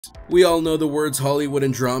We all know the words Hollywood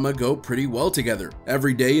and drama go pretty well together.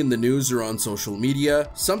 Every day in the news or on social media,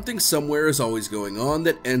 something somewhere is always going on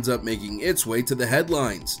that ends up making its way to the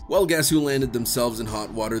headlines. Well, guess who landed themselves in hot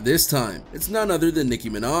water this time? It's none other than Nicki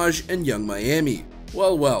Minaj and Young Miami.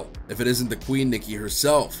 Well, if it isn't the Queen Nicki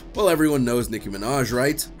herself. Well, everyone knows Nicki Minaj,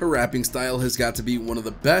 right? Her rapping style has got to be one of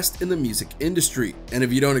the best in the music industry. And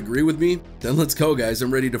if you don't agree with me, then let's go guys,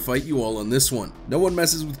 I'm ready to fight you all on this one. No one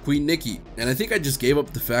messes with Queen Nicki, and I think I just gave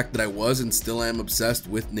up the fact that I was and still am obsessed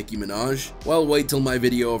with Nicki Minaj. Well, wait till my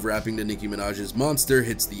video of rapping to Nicki Minaj's Monster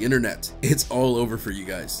hits the internet. It's all over for you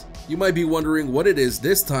guys. You might be wondering what it is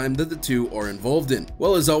this time that the two are involved in.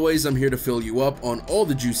 Well, as always, I'm here to fill you up on all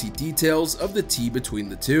the juicy details of the tea between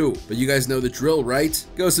the two. But you guys know the drill, right?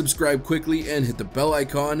 Go subscribe quickly and hit the bell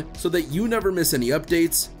icon so that you never miss any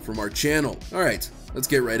updates from our channel. Alright, let's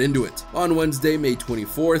get right into it. On Wednesday, May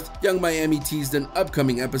 24th, Young Miami teased an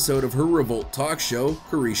upcoming episode of her Revolt talk show,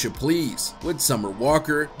 Carisha Please, with Summer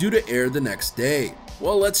Walker, due to air the next day.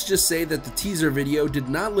 Well, let's just say that the teaser video did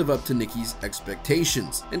not live up to Nicki's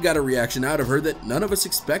expectations and got a reaction out of her that none of us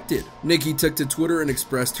expected. Nicki took to Twitter and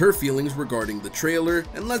expressed her feelings regarding the trailer,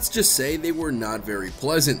 and let's just say they were not very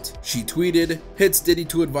pleasant. She tweeted, hits Diddy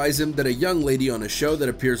to advise him that a young lady on a show that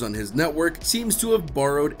appears on his network seems to have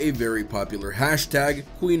borrowed a very popular hashtag,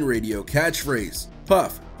 Queen Radio catchphrase.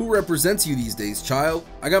 Puff, who represents you these days, child?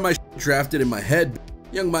 I got my drafted in my head.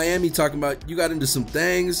 Young Miami talking about you got into some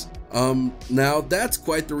things. Now that's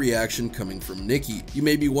quite the reaction coming from Nicki. You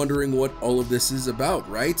may be wondering what all of this is about,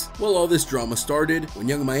 right? Well, all this drama started when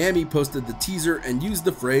Young Miami posted the teaser and used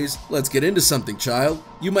the phrase, let's get into something, child.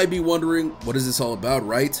 You might be wondering, what is this all about,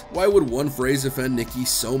 right? Why would one phrase offend Nicki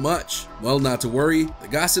so much? Well, not to worry, the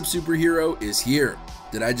gossip superhero is here.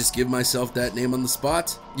 Did I just give myself that name on the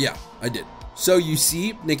spot? Yeah, I did. So you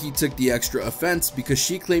see, Nicki took the extra offense because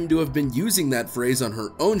she claimed to have been using that phrase on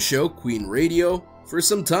her own show, Queen Radio, for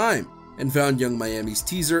some time, and found Young Miami's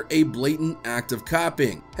teaser a blatant act of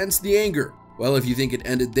copying, hence the anger. Well, if you think it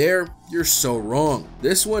ended there, you're so wrong.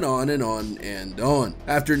 This went on and on and on.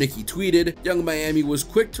 After Nicki tweeted, Young Miami was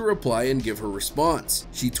quick to reply and give her response.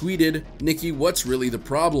 She tweeted, Nicki, what's really the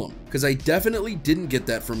problem? Cause I definitely didn't get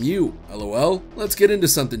that from you. LOL. Let's get into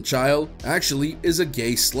something, child. Actually is a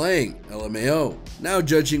gay slang. LMAO. Now,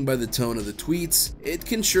 judging by the tone of the tweets, it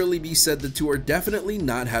can surely be said the two are definitely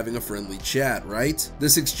not having a friendly chat, right?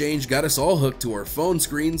 This exchange got us all hooked to our phone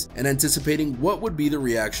screens and anticipating what would be the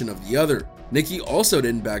reaction of the other. Nicki also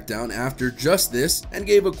didn't back down after just this and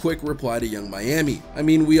gave a quick reply to Young Miami. I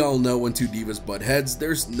mean, we all know when two divas butt heads,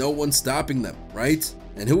 there's no one stopping them, right?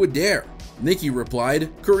 And who would dare? Nicki replied,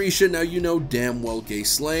 Carisha, now you know damn well gay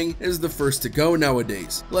slang is the first to go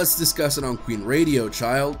nowadays. Let's discuss it on Queen Radio,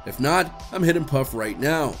 child. If not, I'm hitting Puff right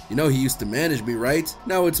now. You know he used to manage me, right?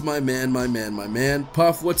 Now it's my man, my man, my man.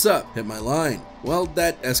 Puff, what's up? Hit my line. Well,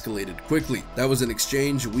 that escalated quickly. That was an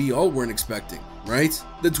exchange we all weren't expecting, right?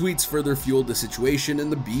 The tweets further fueled the situation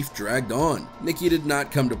and the beef dragged on. Nicki did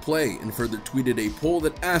not come to play and further tweeted a poll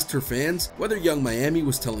that asked her fans whether Young Miami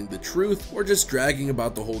was telling the truth or just dragging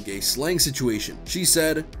about the whole gay slang situation. She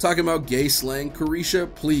said, talking about gay slang,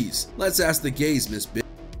 Carisha, please, let's ask the gays, Miss Bitch.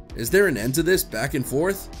 Is there an end to this back and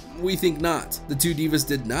forth? We think not. The two divas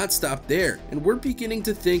did not stop there, and we're beginning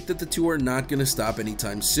to think that the two are not going to stop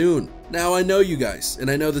anytime soon. Now, I know you guys,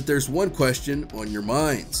 and I know that there's one question on your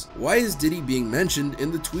minds. Why is Diddy being mentioned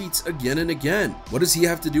in the tweets again and again? What does he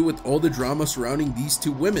have to do with all the drama surrounding these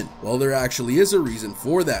two women? Well, there actually is a reason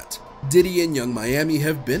for that. Diddy and Young Miami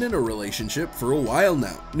have been in a relationship for a while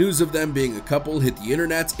now. News of them being a couple hit the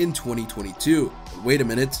internet in 2022. But wait a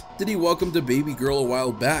minute, Diddy welcomed a baby girl a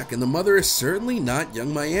while back and the mother is certainly not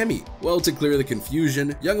Young Miami. Well, to clear the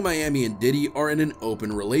confusion, Young Miami and Diddy are in an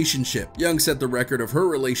open relationship. Young set the record of her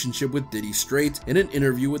relationship with Diddy straight in an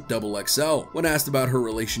interview with XXL. When asked about her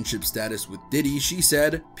relationship status with Diddy, she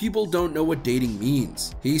said, people don't know what dating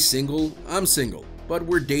means. He's single, I'm single, but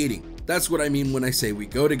we're dating. That's what I mean when I say we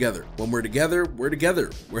go together. When we're together, we're together.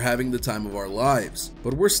 We're having the time of our lives.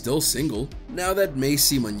 But we're still single. Now that may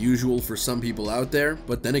seem unusual for some people out there,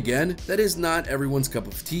 but then again, that is not everyone's cup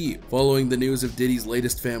of tea. Following the news of Diddy's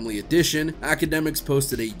latest family edition, Academics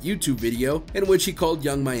posted a YouTube video in which he called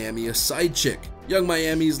Young Miami a side chick. Young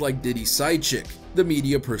Miami is like Diddy's side chick, the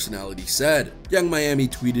media personality said. Young Miami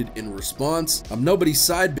tweeted in response, I'm nobody's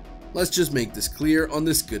side bitch. Let's just make this clear on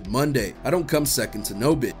this good Monday. I don't come second to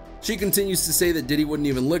no bitch. She continues to say that Diddy wouldn't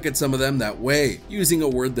even look at some of them that way, using a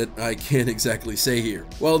word that I can't exactly say here.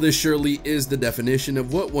 Well, this surely is the definition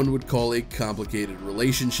of what one would call a complicated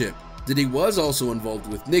relationship. Diddy was also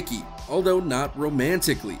involved with Nicki, although not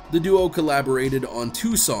romantically. The duo collaborated on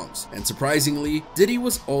 2 songs, and surprisingly, Diddy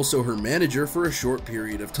was also her manager for a short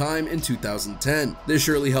period of time in 2010. This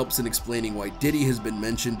surely helps in explaining why Diddy has been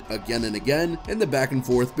mentioned again and again in the back and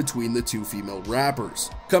forth between the 2 female rappers.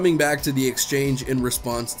 Coming back to the exchange in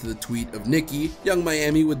response to the tweet of Nicki, Young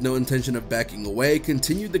Miami, with no intention of backing away,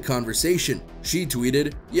 continued the conversation. She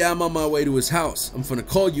tweeted, "Yeah, I'm on my way to his house. I'm finna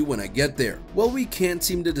call you when I get there." Well, we can't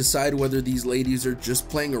seem to decide whether these ladies are just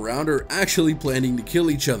playing around or actually planning to kill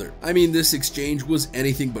each other. I mean, this exchange was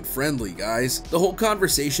anything but friendly, guys. The whole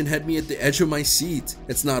conversation had me at the edge of my seat.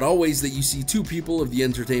 It's not always that you see 2 people of the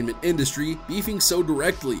entertainment industry beefing so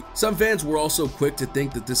directly. Some fans were also quick to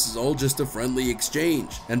think that this is all just a friendly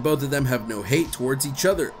exchange, and both of them have no hate towards each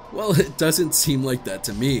other. Well, it doesn't seem like that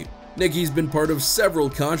to me. Nicki's been part of several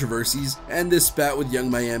controversies, and this spat with Young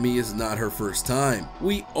Miami is not her first time.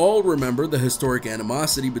 We all remember the historic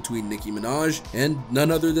animosity between Nicki Minaj and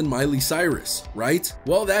none other than Miley Cyrus, right?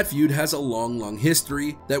 Well, that feud has a long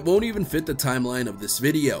history that won't even fit the timeline of this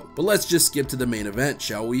video. But let's just skip to the main event,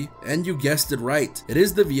 shall we? And you guessed it right, it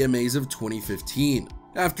is the VMAs of 2015.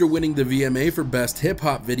 After winning the VMA for Best Hip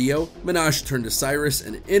Hop Video, Minaj turned to Cyrus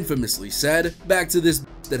and infamously said, "Back to this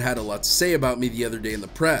that had a lot to say about me the other day in the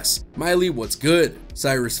press. Miley, what's good?"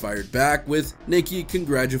 Cyrus fired back with, "Nicki,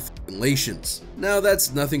 congratulations." Now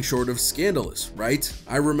that's nothing short of scandalous, right?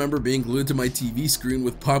 I remember being glued to my TV screen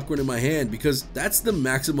with popcorn in my hand because that's the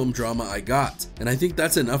maximum drama I got, and I think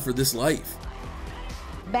that's enough for this life.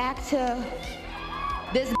 Back to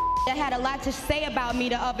this that had a lot to say about me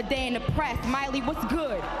the other day in the press. Miley, what's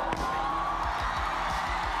good?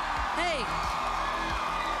 Hey,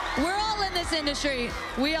 we're all in this industry.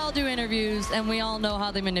 We all do interviews, and we all know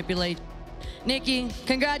how they manipulate. Nicki,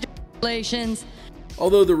 congratulations.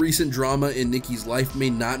 Although the recent drama in Nicki's life may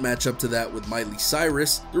not match up to that with Miley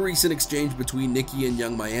Cyrus, the recent exchange between Nicki and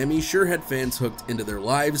Young Miami sure had fans hooked into their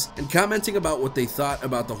lives and commenting about what they thought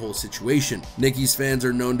about the whole situation. Nicki's fans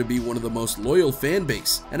are known to be one of the most loyal fan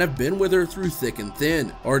base and have been with her through thick and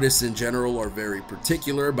thin. Artists in general are very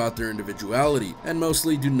particular about their individuality and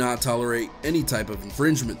mostly do not tolerate any type of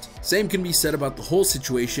infringement. Same can be said about the whole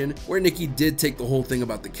situation, where Nicki did take the whole thing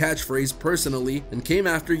about the catchphrase personally and came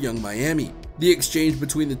after Young Miami. The exchange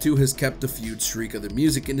between the 2 has kept the feud streak of the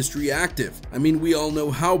music industry active. I mean, we all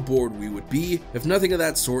know how bored we would be if nothing of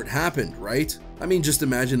that sort happened, right? I mean, just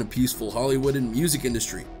imagine a peaceful Hollywood and music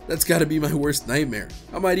industry. That's gotta be my worst nightmare.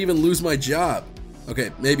 I might even lose my job.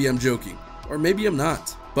 Okay, maybe I'm joking. Or maybe I'm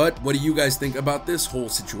not. But what do you guys think about this whole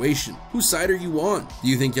situation? Whose side are you on? Do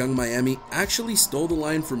you think Young Miami actually stole the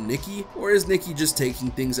line from Nicki, or is Nicki just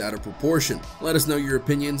taking things out of proportion? Let us know your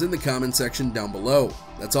opinions in the comment section down below.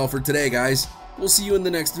 That's all for today, guys. We'll see you in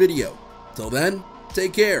the next video. Till then,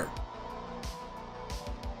 take care.